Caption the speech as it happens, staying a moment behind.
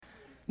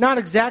Not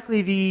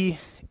exactly the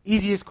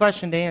easiest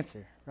question to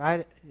answer,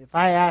 right? If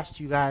I asked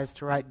you guys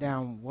to write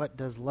down what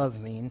does love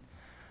mean,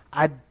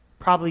 I'd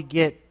probably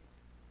get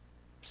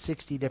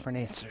 60 different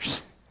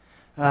answers.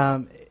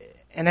 And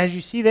as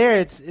you see there,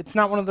 it's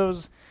not one of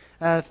those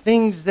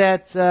things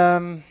that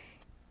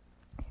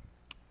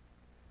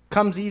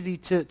comes easy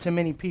to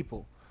many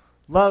people.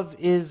 Love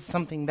is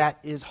something that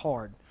is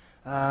hard.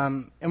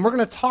 And we're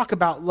going to talk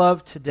about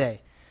love today.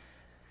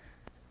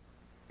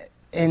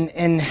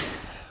 And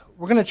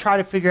we're going to try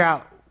to figure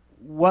out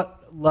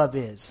what love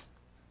is.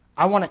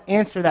 I want to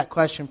answer that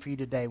question for you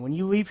today. When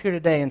you leave here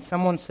today and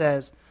someone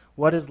says,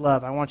 what is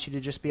love? I want you to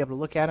just be able to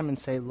look at them and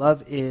say,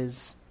 love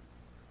is...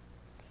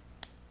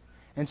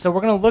 And so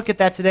we're going to look at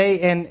that today,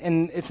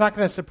 and it's not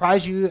going to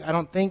surprise you, I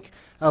don't think,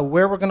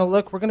 where we're going to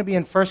look. We're going to be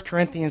in 1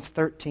 Corinthians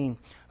 13,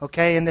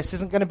 okay? And this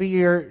isn't going to be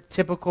your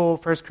typical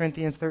 1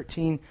 Corinthians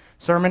 13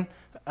 sermon,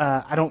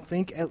 I don't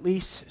think, at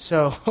least.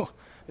 So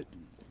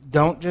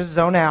don't just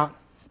zone out.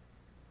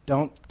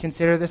 Don't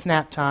consider this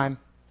nap time.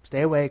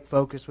 Stay awake,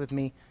 focus with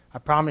me. I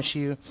promise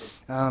you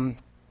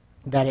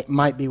that it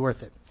might be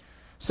worth it.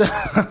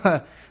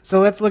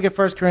 So let's look at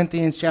 1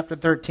 Corinthians chapter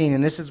 13,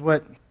 and this is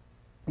what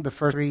the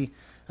first three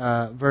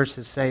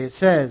verses say. It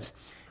says,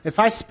 "If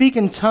I speak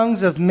in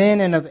tongues of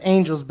men and of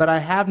angels, but I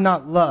have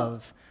not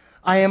love,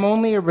 I am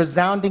only a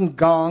resounding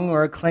gong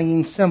or a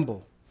clanging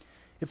cymbal.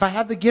 If I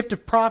have the gift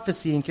of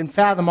prophecy and can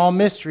fathom all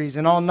mysteries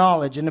and all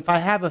knowledge, and if I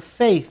have a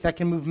faith that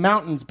can move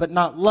mountains but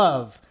not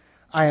love,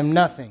 I am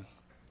nothing.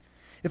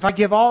 If I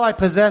give all I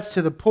possess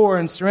to the poor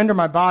and surrender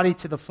my body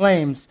to the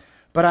flames,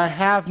 but I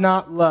have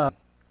not love."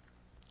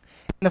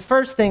 And the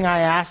first thing I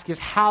ask is,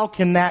 how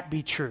can that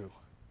be true?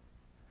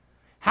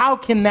 How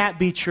can that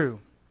be true?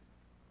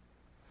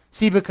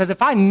 See, because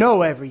if I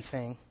know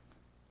everything,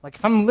 like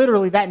if I'm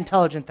literally that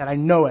intelligent that I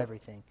know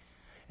everything,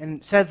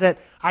 and it says that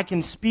I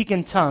can speak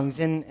in tongues,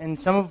 and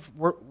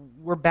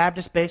we're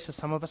Baptist-based, so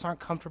some of us aren't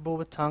comfortable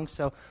with tongues,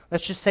 so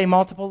let's just say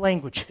multiple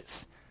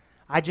languages.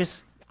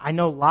 I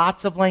know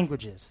lots of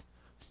languages.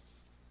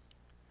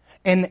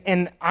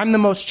 And I'm the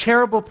most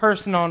charitable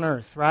person on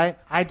earth, right?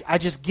 I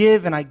just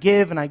give, and I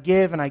give, and I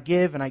give, and I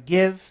give, and I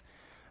give.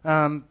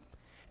 And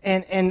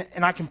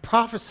I can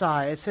prophesy.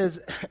 It says,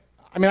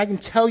 I can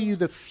tell you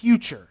the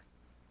future.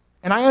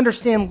 And I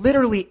understand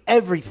literally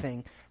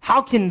everything.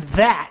 How can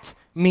that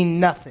mean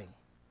nothing?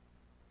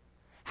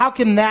 How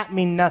can that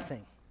mean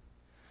nothing?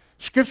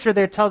 Scripture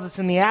there tells us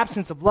in the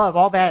absence of love,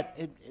 all that,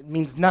 it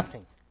means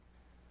nothing.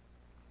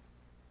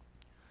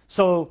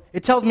 So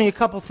it tells me a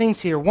couple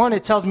things here. One,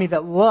 it tells me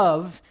that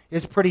love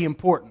is pretty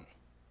important.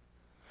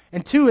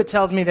 And two, it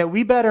tells me that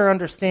we better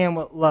understand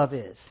what love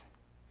is.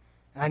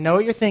 And I know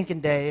what you're thinking,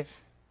 Dave.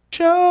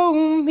 Show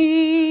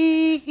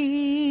me.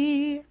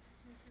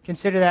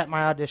 Consider that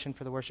my audition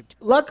for the worship team.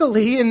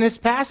 Luckily, in this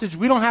passage,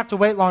 we don't have to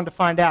wait long to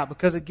find out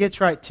because it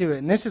gets right to it.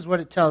 And this is what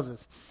it tells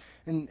us.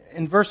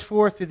 In verse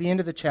 4 through the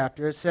end of the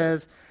chapter, it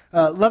says,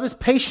 love is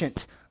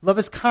patient. Love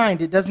is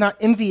kind. It does not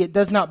envy. It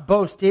does not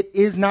boast. It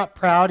is not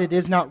proud. It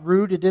is not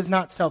rude. It is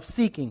not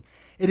self-seeking.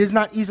 It is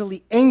not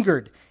easily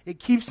angered. It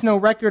keeps no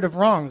record of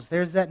wrongs.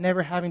 There's that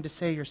never having to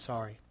say you're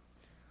sorry.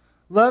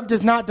 Love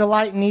does not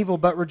delight in evil,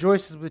 but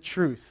rejoices with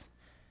truth.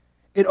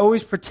 It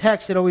always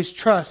protects. It always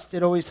trusts.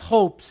 It always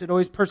hopes. It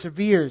always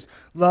perseveres.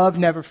 Love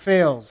never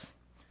fails.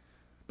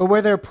 But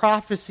where there are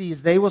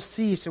prophecies, they will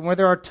cease, and where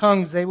there are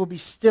tongues, they will be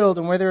stilled,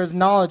 and where there is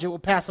knowledge, it will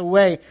pass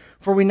away.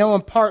 For we know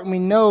in part, and we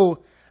know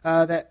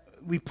that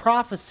we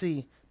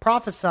prophesy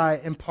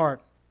in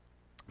part.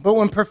 But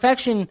when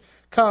perfection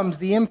comes,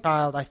 the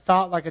child, I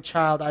thought like a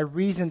child, I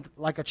reasoned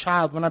like a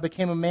child. When I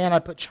became a man, I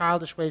put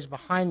childish ways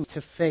behind me to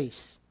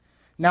face.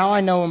 Now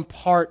I know in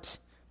part,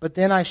 but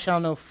then I shall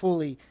know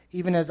fully,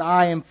 even as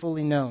I am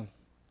fully known.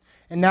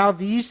 And now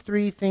these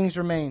three things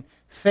remain: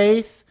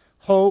 faith,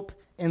 hope,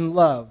 and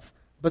love.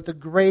 But the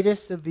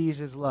greatest of these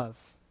is love.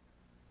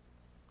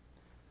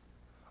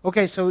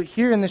 Okay, so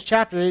here in this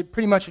chapter, it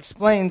pretty much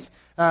explains,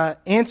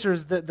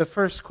 answers the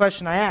first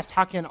question I asked.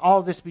 How can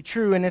all this be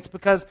true? And it's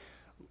because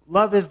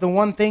love is the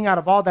one thing out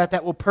of all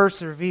that will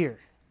persevere.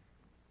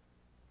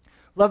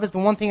 Love is the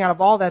one thing out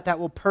of all that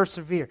will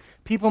persevere.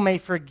 People may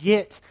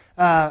forget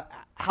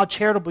how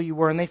charitable you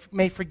were, and they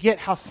may forget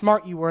how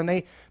smart you were, and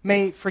they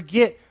may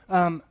forget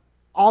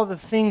all the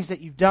things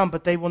that you've done,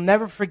 but they will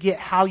never forget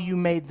how you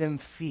made them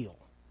feel.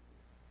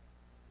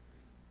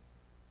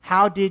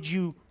 How did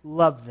you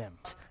love them?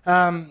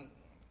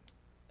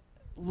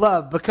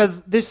 Love,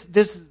 because this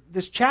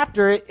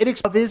chapter,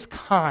 love is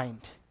kind,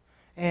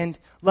 and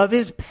love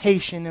is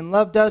patient, and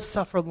love does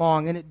suffer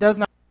long, and it does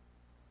not.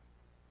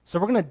 So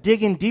we're going to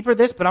dig in deeper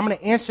this, but I'm going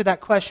to answer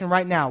that question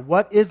right now.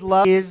 What is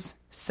love? Is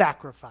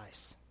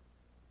sacrifice.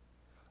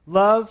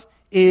 Love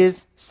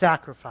is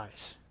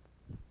sacrifice.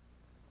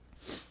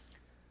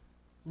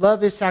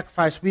 Love is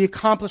sacrifice. We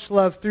accomplish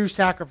love through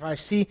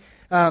sacrifice. See,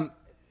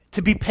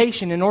 to be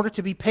patient, in order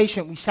to be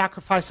patient, we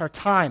sacrifice our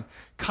time.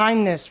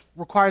 Kindness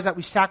requires that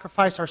we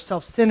sacrifice our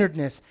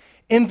self-centeredness.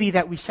 Envy,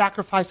 that we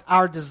sacrifice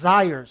our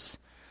desires.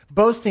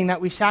 Boasting, that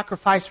we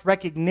sacrifice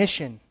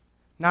recognition.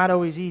 Not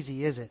always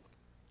easy, is it?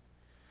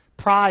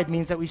 Pride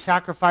means that we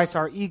sacrifice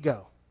our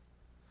ego.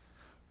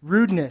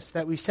 Rudeness,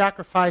 that we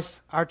sacrifice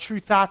our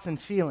true thoughts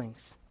and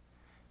feelings.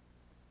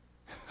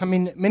 I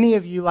mean, many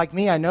of you, like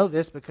me, I know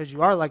this because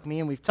you are like me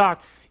and we've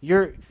talked.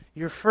 Your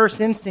first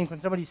instinct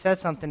when somebody says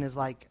something is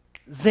like,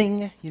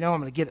 zing, I'm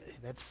going to get it.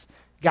 That's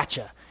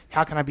gotcha.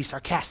 How can I be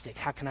sarcastic?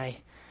 How can I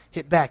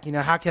hit back?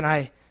 How can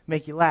I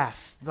make you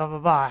laugh? Blah, blah,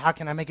 blah. How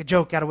can I make a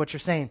joke out of what you're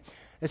saying?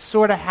 It's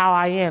sort of how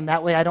I am.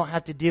 That way I don't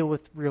have to deal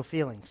with real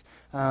feelings.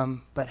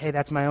 But hey,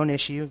 that's my own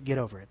issue. Get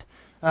over it.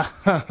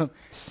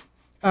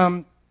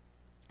 And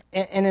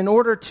in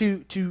order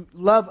to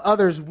love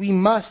others, we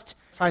must.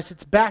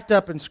 It's backed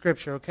up in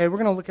Scripture, okay? We're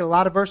going to look at a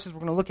lot of verses. We're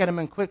going to look at them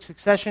in quick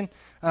succession.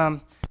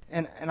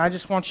 And I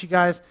just want you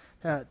guys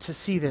to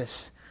see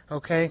this,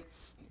 okay?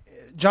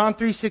 John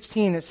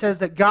 3:16, it says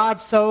that God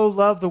so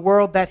loved the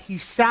world that he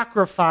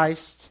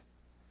sacrificed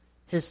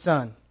his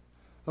Son,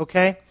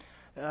 okay?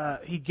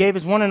 He gave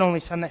his one and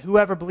only Son, that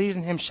whoever believes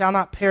in him shall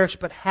not perish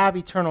but have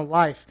eternal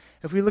life.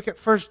 If we look at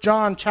 1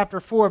 John chapter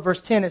 4,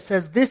 verse 10, it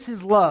says, this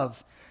is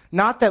love,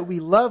 not that we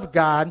love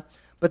God,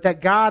 but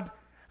that God,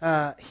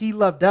 he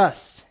loved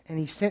us, and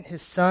he sent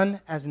his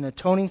Son as an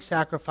atoning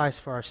sacrifice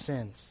for our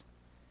sins.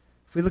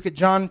 If we look at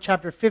John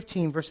chapter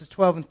 15, verses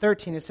 12 and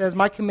 13, it says,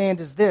 my command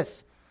is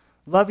this,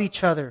 love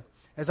each other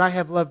as I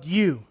have loved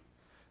you.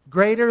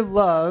 Greater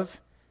love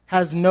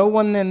has no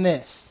one than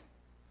this,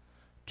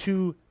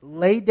 to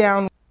lay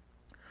down.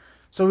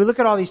 So we look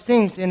at all these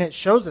things, and it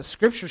shows us,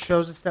 Scripture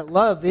shows us that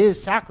love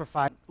is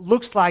sacrifice. It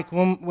looks like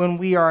when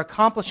we are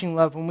accomplishing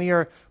love, when we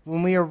are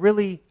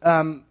really,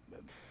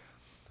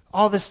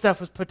 all this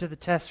stuff was put to the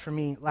test for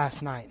me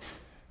last night.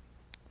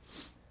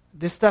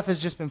 This stuff has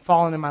just been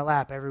falling in my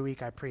lap every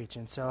week I preach,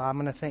 and so I'm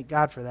going to thank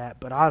God for that.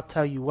 But I'll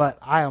tell you what,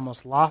 I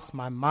almost lost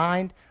my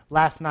mind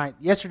last night.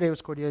 Yesterday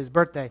was Cordelia's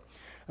birthday,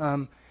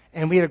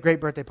 and we had a great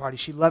birthday party.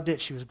 She loved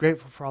it. She was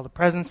grateful for all the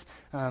presents.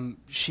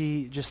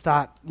 She just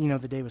thought,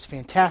 the day was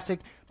fantastic.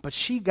 But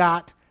she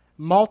got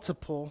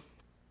multiple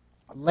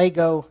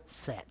Lego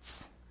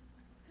sets.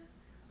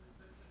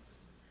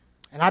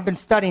 And I've been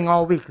studying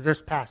all week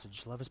this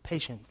passage. Love is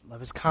patient.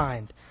 Love is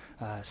kind.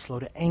 Slow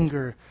to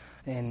anger.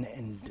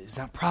 And is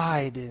not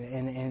pride.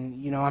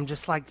 And I'm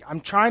just like, I'm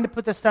trying to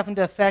put this stuff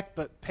into effect,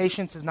 but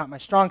patience is not my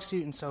strong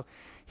suit. And so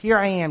here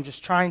I am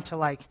just trying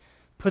to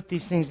put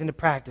these things into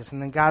practice.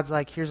 And then God's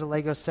like, here's a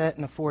Lego set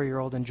and a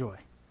 4-year-old, enjoy.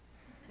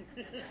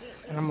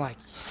 And I'm like,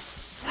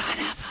 son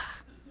of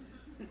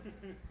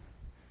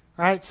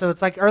a... Right? So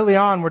it's like early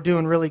on we're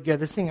doing really good.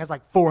 This thing has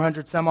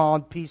 400 some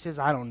odd pieces.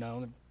 I don't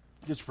know.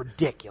 It's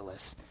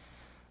ridiculous.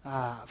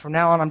 From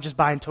now on, I'm just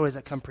buying toys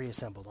that come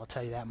pre-assembled. I'll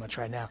tell you that much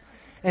right now.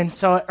 And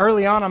so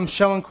early on, I'm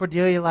showing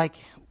Cordelia,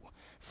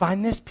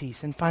 find this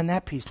piece and find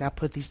that piece. Now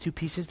put these two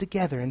pieces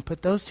together and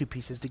put those two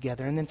pieces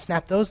together and then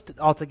snap those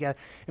all together.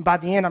 And by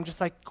the end, I'm just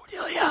like,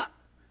 Cordelia,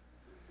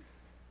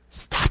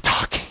 stop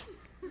talking.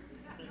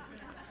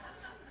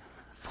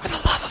 For the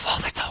love of all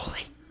that's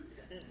holy.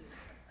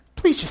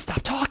 Please just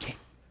stop talking.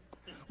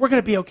 We're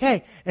going to be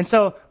okay. And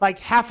so,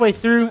 halfway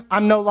through,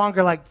 I'm no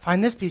longer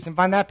find this piece and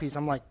find that piece.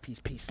 I'm like, piece,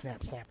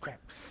 snap, crap.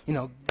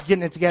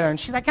 Getting it together. And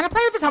she's like, can I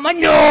play with this? I'm like,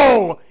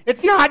 no,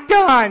 it's not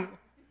done.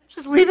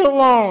 Just leave it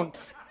alone.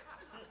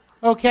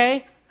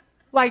 Okay?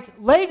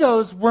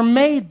 Legos were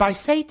made by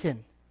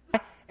Satan.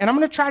 And I'm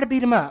going to try to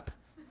beat him up.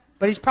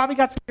 But he's probably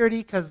got security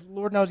because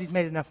Lord knows he's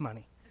made enough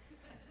money.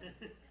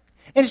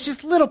 And it's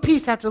just little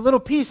piece after little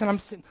piece. And I'm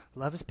sitting,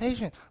 love is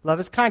patient. Love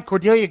is kind.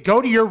 Cordelia,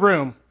 go to your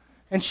room.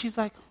 And she's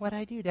like, what'd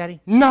I do,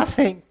 Daddy?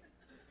 Nothing.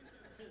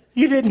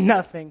 You did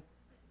nothing.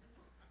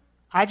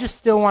 I just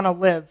still want to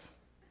live.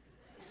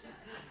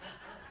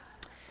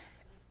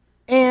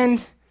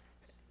 And,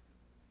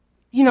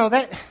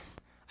 that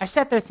I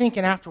sat there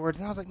thinking afterwards,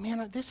 and I was like,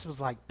 man, this was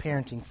like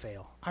parenting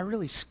fail. I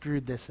really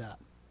screwed this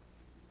up.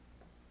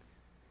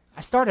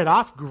 I started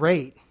off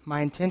great.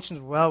 My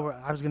intentions were,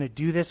 I was going to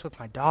do this with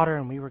my daughter,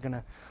 and we were going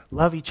to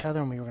love each other,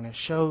 and we were going to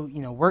show,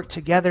 work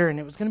together, and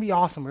it was going to be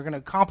awesome. We were going to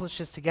accomplish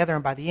this together,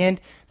 and by the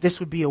end, this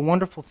would be a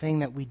wonderful thing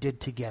that we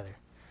did together.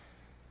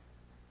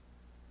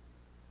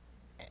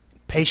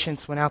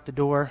 Patience went out the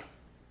door.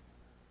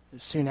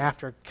 Soon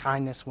after,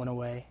 kindness went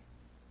away.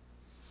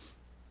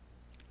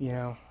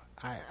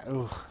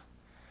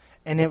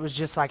 And it was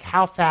just like,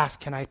 how fast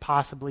can I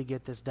possibly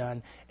get this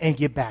done and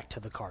get back to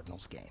the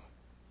Cardinals game?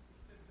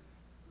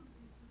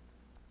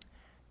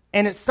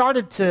 And it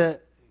started to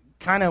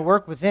kind of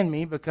work within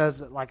me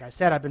because, like I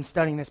said, I've been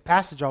studying this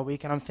passage all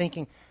week, and I'm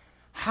thinking,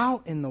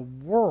 how in the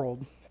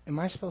world am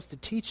I supposed to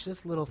teach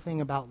this little thing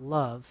about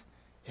love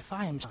if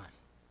I am son?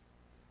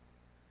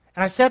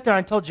 And I sat there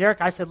and I told Jarek,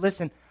 I said,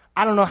 listen,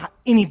 I don't know how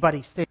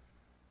anybody stays.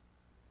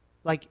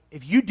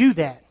 If you do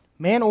that,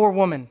 man or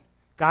woman,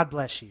 God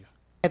bless you.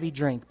 Heavy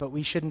drink, but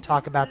we shouldn't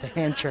talk about the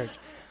hand church.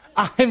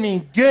 I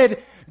mean,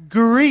 good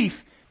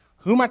grief.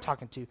 Who am I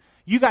talking to?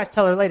 You guys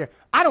tell her later.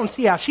 I don't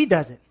see how she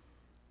does it.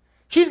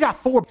 She's got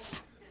 4 boys.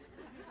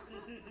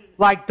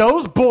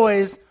 Those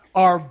boys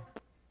are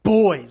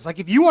boys.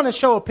 If you want to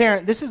show a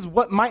parent, this is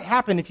what might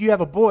happen if you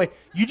have a boy,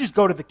 you just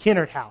go to the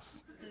Kennard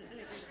house.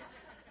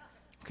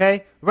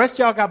 Okay? The rest of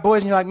y'all got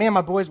boys, and you're like, man,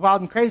 my boy's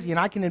wild and crazy, and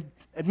I can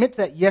admit to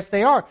that. Yes,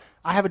 they are.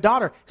 I have a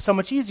daughter. So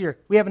much easier.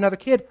 We have another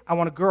kid. I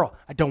want a girl.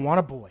 I don't want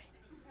a boy.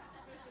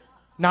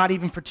 Not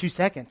even for 2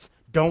 seconds.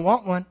 Don't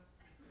want one.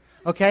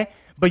 Okay?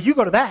 But you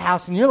go to that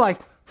house, and you're like,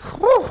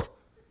 whew.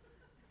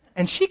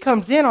 And she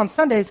comes in on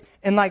Sundays,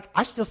 and like,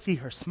 I still see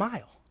her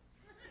smile.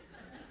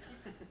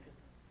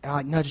 And I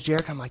like nudge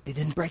Jericho. I'm like, they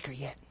didn't break her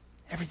yet.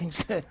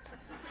 Everything's good.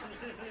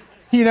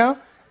 You know?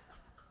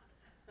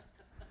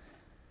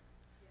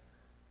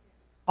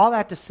 All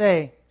that to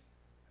say,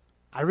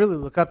 I really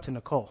look up to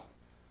Nicole.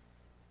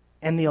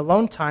 And the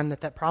alone time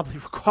that probably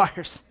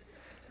requires.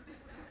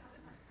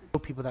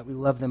 People that we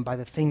love them by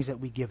the things that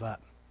we give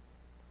up.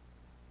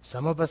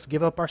 Some of us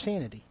give up our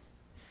sanity.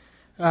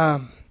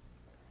 But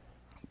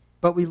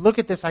we look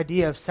at this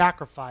idea of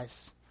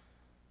sacrifice,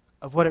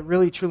 of what it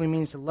really truly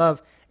means to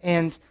love,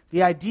 and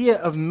the idea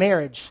of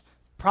marriage,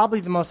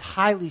 probably the most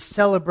highly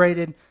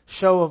celebrated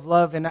show of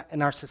love in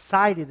our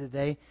society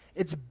today.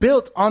 It's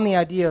built on the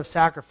idea of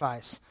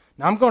sacrifice.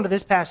 Now, I'm going to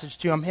this passage,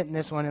 too. I'm hitting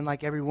this one, and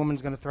like every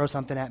woman's going to throw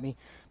something at me.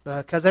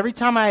 Because every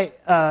time I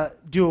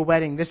do a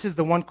wedding, this is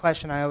the one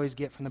question I always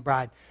get from the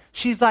bride.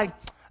 She's like,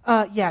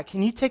 yeah,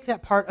 can you take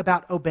that part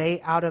about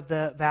obey out of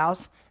the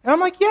vows? And I'm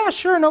like, yeah,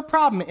 sure, no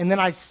problem. And then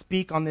I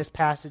speak on this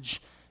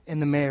passage in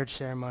the marriage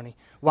ceremony.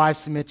 Wives,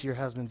 submit to your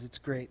husbands. It's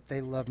great.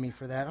 They love me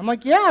for that. I'm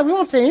like, yeah, we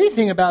won't say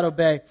anything about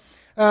obey.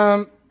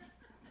 But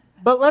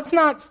let's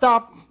not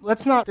stop.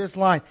 Let's not this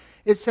line.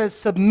 It says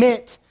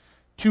submit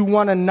to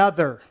one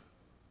another.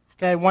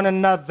 Okay, one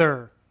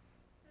another.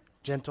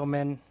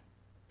 Gentlemen,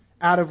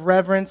 out of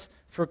reverence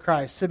for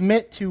Christ.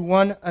 Submit to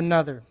one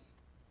another.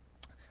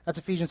 That's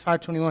Ephesians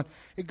 5:21.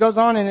 It goes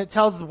on and it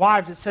tells the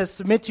wives, it says,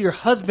 submit to your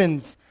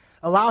husbands.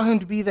 Allow him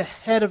to be the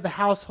head of the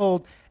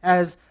household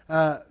as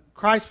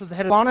Christ was the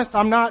head of. Honest,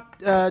 I'm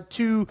not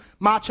too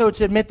macho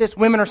to admit this.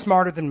 Women are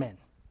smarter than men.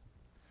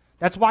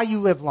 That's why you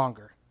live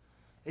longer.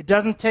 It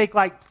doesn't take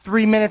like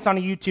 3 minutes on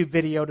a YouTube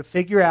video to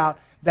figure out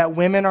that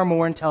women are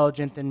more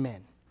intelligent than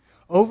men.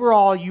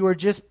 Overall, you are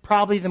just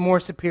probably the more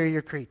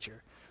superior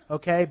creature.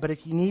 Okay? But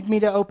if you need me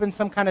to open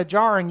some kind of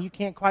jar and you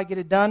can't quite get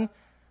it done,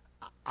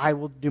 I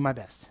will do my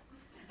best.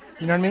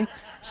 You know what I mean?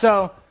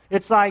 So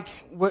it's like,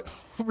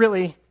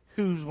 really,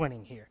 who's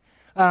winning here?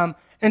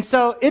 And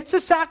so it's a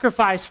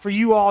sacrifice for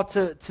you all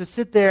to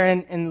sit there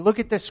and look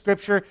at this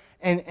scripture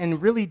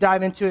and really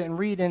dive into it and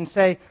read and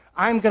say,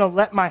 I'm going to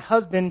let my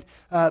husband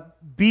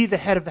be the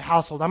head of the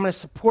household. I'm going to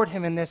support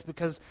him in this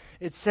because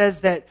it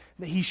says that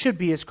he should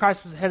be as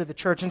Christ was the head of the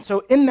church. And so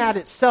in that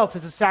itself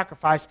is a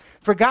sacrifice.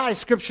 For guys,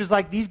 scripture's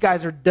like, these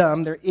guys are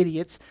dumb. They're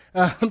idiots.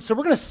 So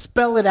we're going to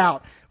spell it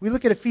out. We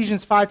look at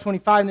Ephesians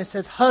 5:25 and it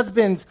says,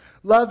 husbands,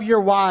 love your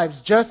wives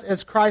just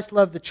as Christ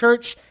loved the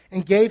church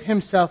and gave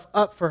himself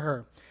up for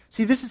her.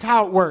 See, this is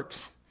how it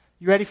works.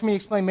 You ready for me to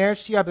explain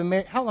marriage to you? I've been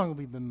married. How long have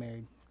we been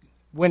married?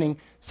 Winning.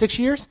 6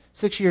 years?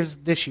 6 years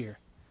this year.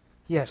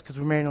 Yes, because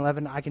we're married in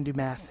 11. I can do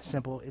math.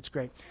 Simple. It's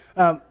great.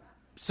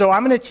 So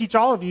I'm going to teach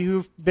all of you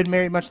who've been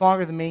married much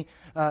longer than me,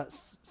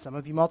 some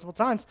of you multiple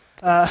times.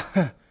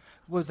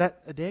 Was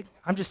that a dig?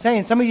 I'm just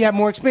saying, some of you have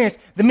more experience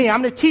than me.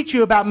 I'm going to teach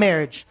you about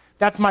marriage.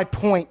 That's my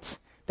point.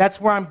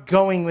 That's where I'm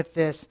going with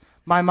this.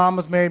 My mom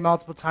was married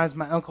multiple times,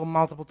 my uncle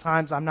multiple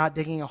times. I'm not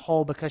digging a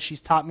hole because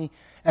she's taught me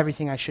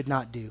everything I should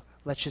not do.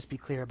 Let's just be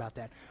clear about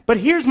that. But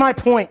here's my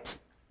point,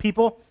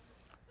 people.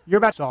 You're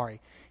about sorry.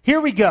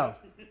 Here we go.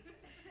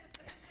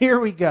 Here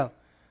we go.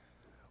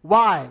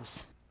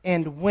 Wives,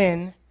 and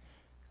when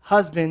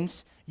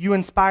husbands, you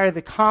inspire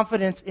the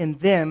confidence in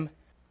them.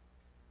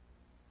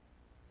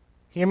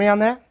 Hear me on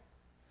that?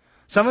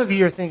 Some of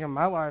you are thinking,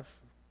 my wife,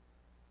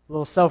 a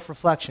little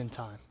self-reflection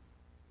time.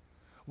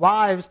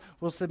 Wives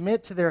will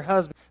submit to their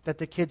husband that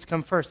the kids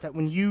come first, that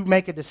when you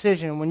make a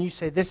decision, when you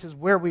say this is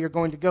where we are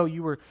going to go,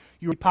 you are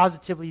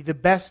positively the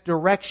best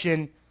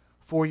direction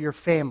for your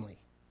family,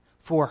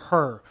 for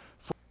her.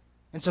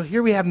 And so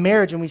here we have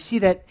marriage, and we see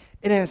that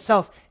in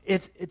itself,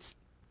 it's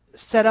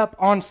set up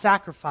on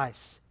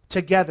sacrifice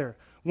together,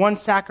 one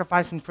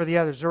sacrificing for the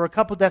others. There were a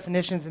couple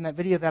definitions in that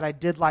video that I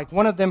did like.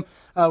 One of them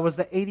was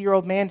the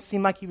 80-year-old man,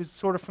 seemed like he was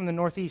sort of from the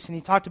Northeast, and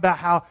he talked about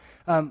how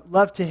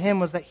love to him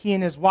was that he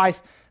and his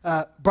wife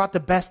brought the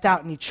best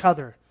out in each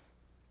other,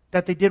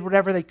 that they did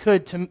whatever they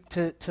could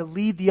to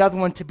lead the other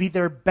one to be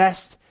their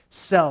best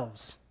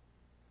selves.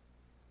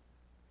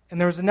 And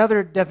there was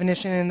another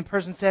definition, and the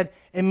person said,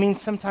 it means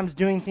sometimes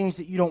doing things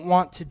that you don't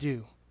want to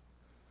do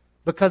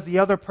because the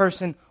other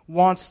person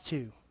wants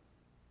to.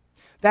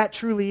 That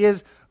truly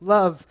is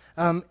love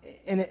at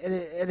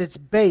its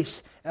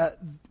base.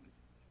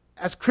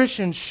 As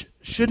Christians,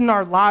 shouldn't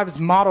our lives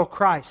model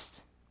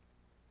Christ?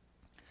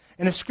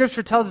 And if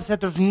Scripture tells us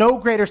that there's no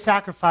greater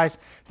sacrifice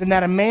than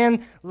that a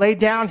man lay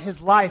down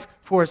his life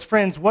for his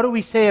friends, what do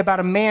we say about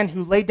a man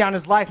who laid down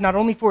his life not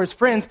only for his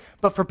friends,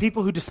 but for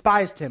people who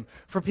despised him,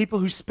 for people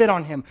who spit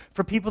on him,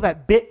 for people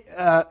that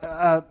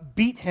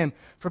beat him,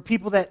 for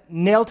people that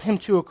nailed him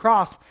to a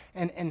cross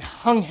and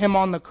hung him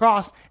on the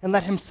cross and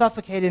let him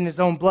suffocate in his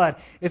own blood?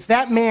 If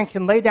that man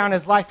can lay down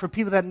his life for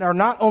people that are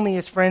not only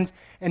his friends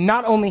and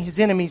not only his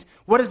enemies,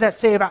 what does that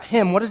say about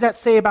him? What does that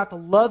say about the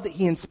love that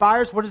he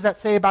inspires? What does that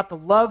say about the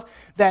love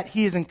that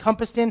he is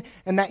encompassed in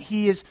and that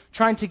he is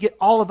trying to get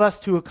all of us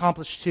to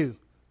accomplish too?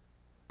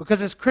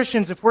 Because as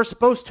Christians, if we're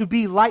supposed to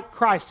be like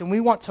Christ and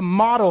we want to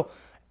model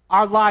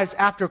our lives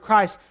after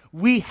Christ,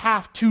 we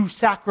have to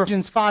sacrifice.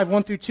 Ephesians 5,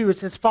 1-2, it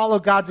says, follow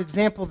God's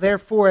example,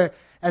 therefore,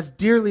 as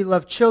dearly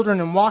loved children,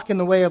 and walk in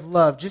the way of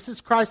love, just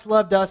as Christ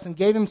loved us and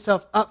gave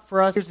himself up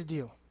for us. Here's the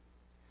deal.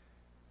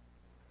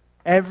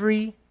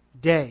 Every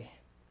day,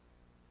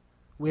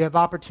 we have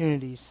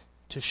opportunities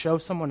to show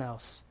someone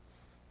else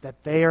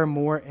that they are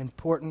more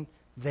important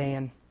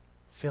than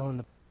fill in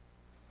the.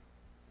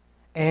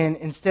 And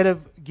instead of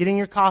getting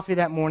your coffee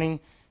that morning,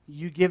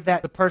 you give that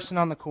to the person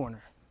on the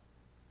corner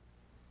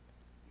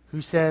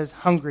who says,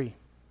 hungry,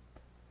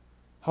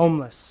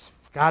 homeless,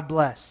 God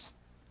bless.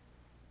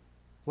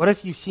 What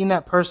if you've seen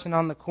that person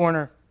on the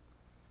corner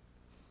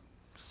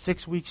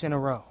 6 weeks in a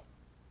row?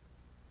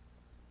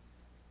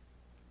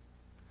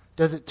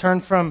 Does it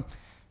turn from,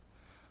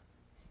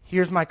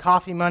 here's my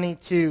coffee money,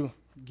 to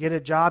get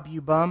a job,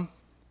 you bum?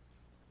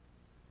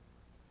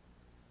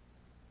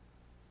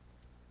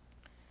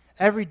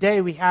 Every day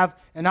we have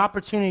an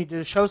opportunity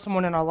to show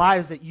someone in our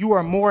lives that you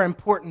are more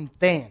important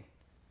than.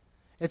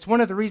 It's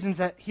one of the reasons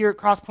that here at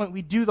Crosspoint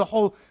we do the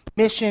whole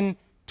Mission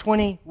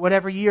 20,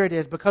 whatever year it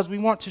is, because we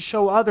want to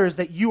show others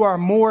that you are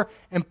more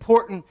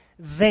important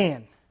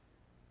than.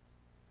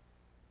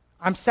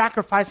 I'm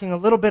sacrificing a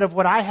little bit of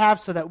what I have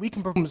so that we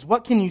can perform.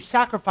 What can you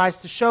sacrifice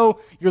to show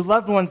your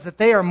loved ones that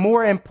they are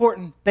more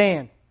important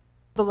than?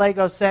 The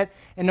Lego set,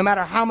 and no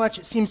matter how much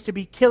it seems to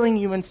be killing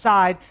you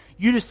inside,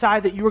 you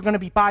decide that you are going to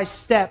be by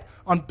step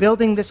on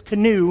building this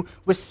canoe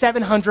with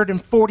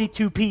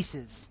 742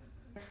 pieces.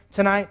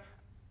 Tonight,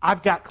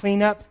 I've got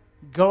cleanup.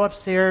 Go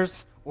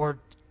upstairs or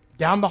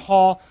down the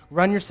hall,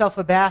 run yourself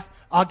a bath.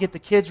 I'll get the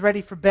kids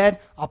ready for bed.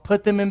 I'll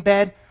put them in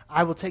bed.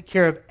 I will take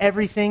care of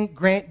everything.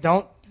 Grant,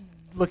 don't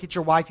look at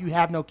your wife. You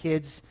have no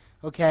kids,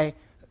 okay?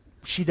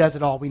 She does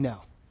it all, we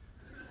know.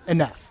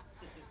 Enough.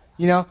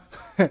 You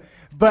know?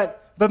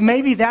 But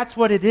maybe that's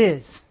what it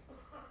is.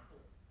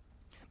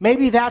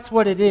 Maybe that's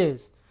what it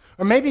is.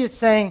 Or maybe it's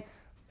saying,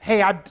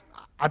 hey,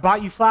 I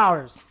bought you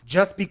flowers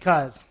just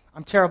because.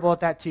 I'm terrible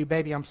at that too,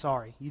 baby. I'm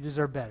sorry. You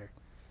deserve better.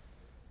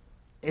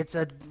 It's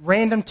a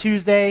random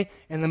Tuesday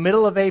in the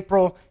middle of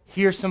April.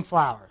 Here's some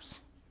flowers.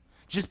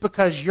 Just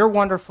because you're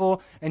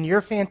wonderful and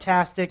you're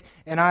fantastic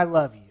and I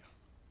love you.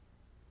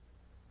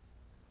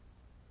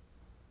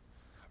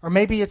 Or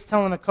maybe it's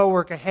telling a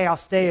coworker, hey, I'll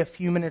stay a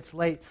few minutes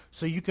late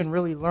so you can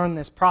really learn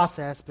this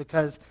process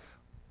because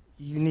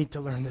you need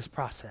to learn this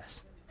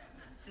process.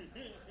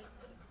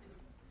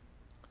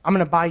 I'm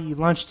going to buy you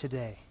lunch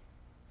today.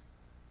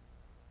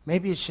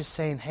 Maybe it's just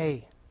saying,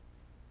 hey,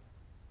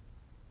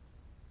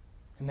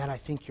 and that I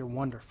think you're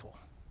wonderful.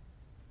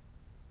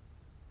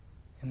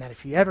 And that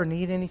if you ever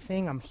need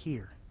anything, I'm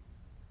here.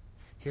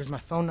 Here's my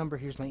phone number,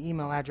 here's my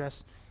email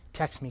address.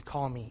 Text me,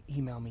 call me,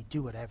 email me,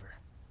 do whatever.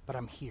 But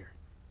I'm here.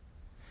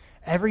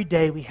 Every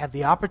day we have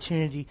the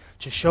opportunity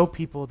to show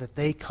people that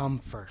they come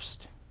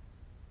first.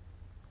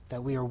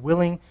 That we are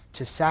willing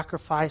to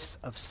sacrifice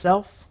of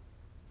self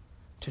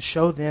to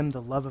show them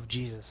the love of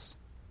Jesus,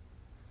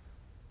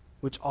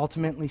 which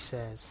ultimately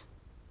says,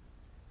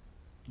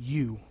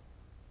 you,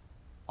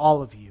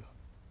 all of you,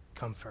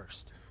 come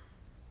first.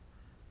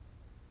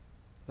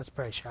 Let's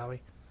pray, shall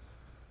we?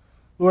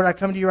 Lord, I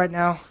come to you right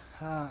now.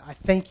 I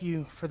thank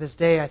you for this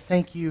day. I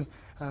thank you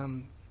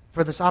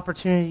for this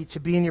opportunity to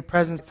be in your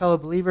presence, fellow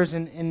believers,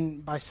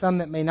 and by some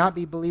that may not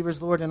be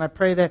believers, Lord. And I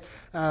pray that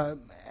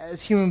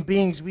as human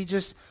beings, we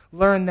just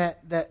learn that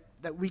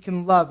we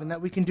can love and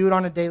that we can do it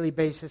on a daily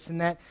basis.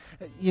 And that,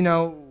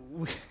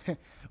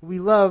 we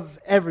love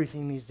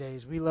everything these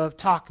days. We love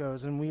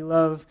tacos and we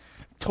love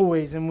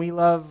toys and we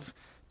love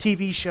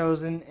TV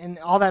shows and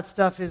all that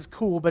stuff is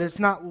cool, but it's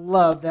not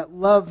love. That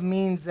love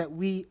means that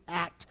we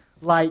act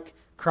like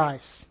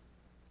Christ.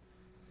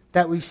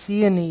 That we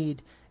see a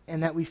need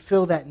and that we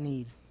fill that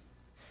need.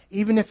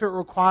 Even if it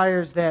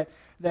requires that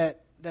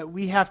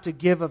we have to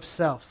give of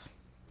self.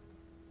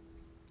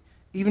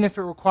 Even if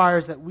it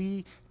requires that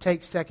we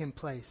take second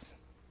place.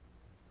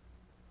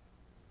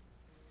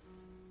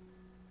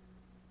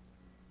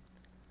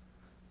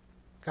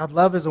 God,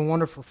 love is a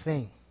wonderful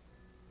thing.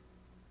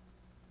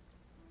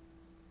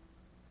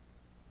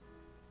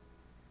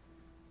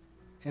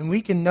 And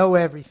we can know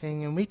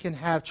everything, and we can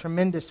have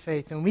tremendous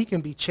faith, and we can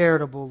be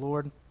charitable,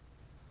 Lord.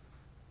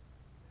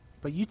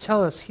 But you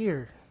tell us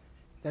here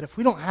that if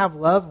we don't have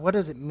love, what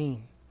does it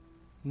mean?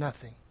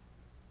 Nothing.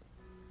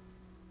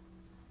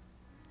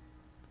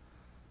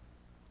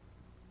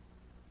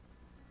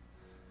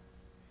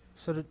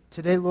 So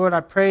today, Lord, I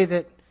pray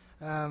that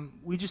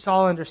we just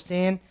all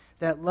understand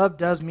that love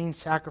does mean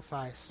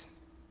sacrifice,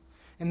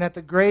 and that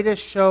the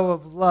greatest show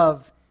of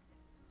love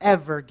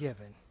ever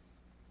given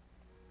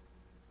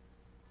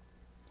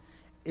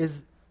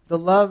is the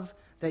love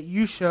that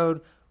you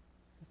showed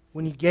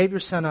when you gave your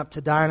son up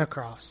to die on a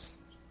cross.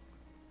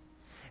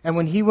 And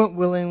when he went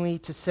willingly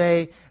to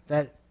say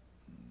that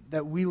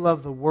we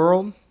love the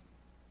world,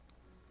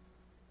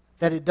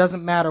 that it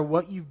doesn't matter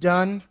what you've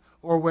done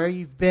or where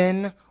you've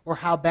been or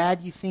how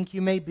bad you think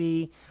you may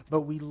be,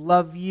 but we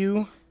love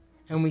you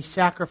and we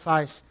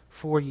sacrifice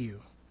for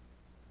you.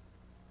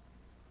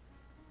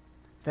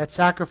 That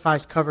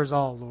sacrifice covers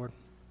all, Lord.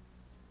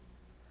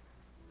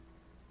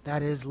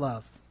 That is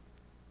love.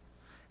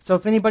 So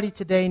if anybody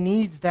today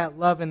needs that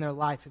love in their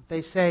life, if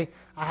they say,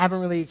 I haven't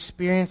really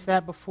experienced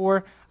that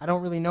before, I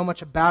don't really know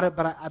much about it,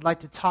 but I'd like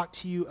to talk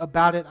to you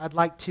about it, I'd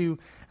like to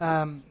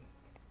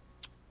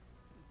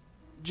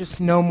just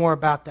know more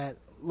about that,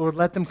 Lord,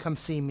 let them come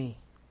see me.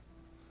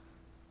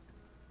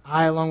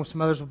 I, along with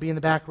some others, will be in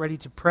the back ready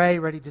to pray,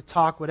 ready to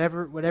talk,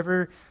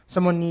 whatever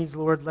someone needs,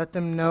 Lord, let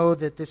them know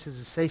that this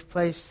is a safe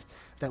place,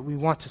 that we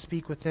want to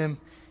speak with them,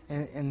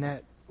 and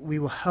that we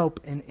will help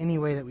in any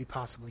way that we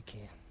possibly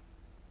can.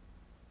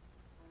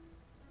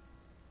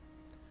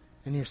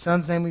 In your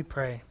Son's name we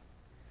pray.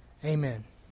 Amen.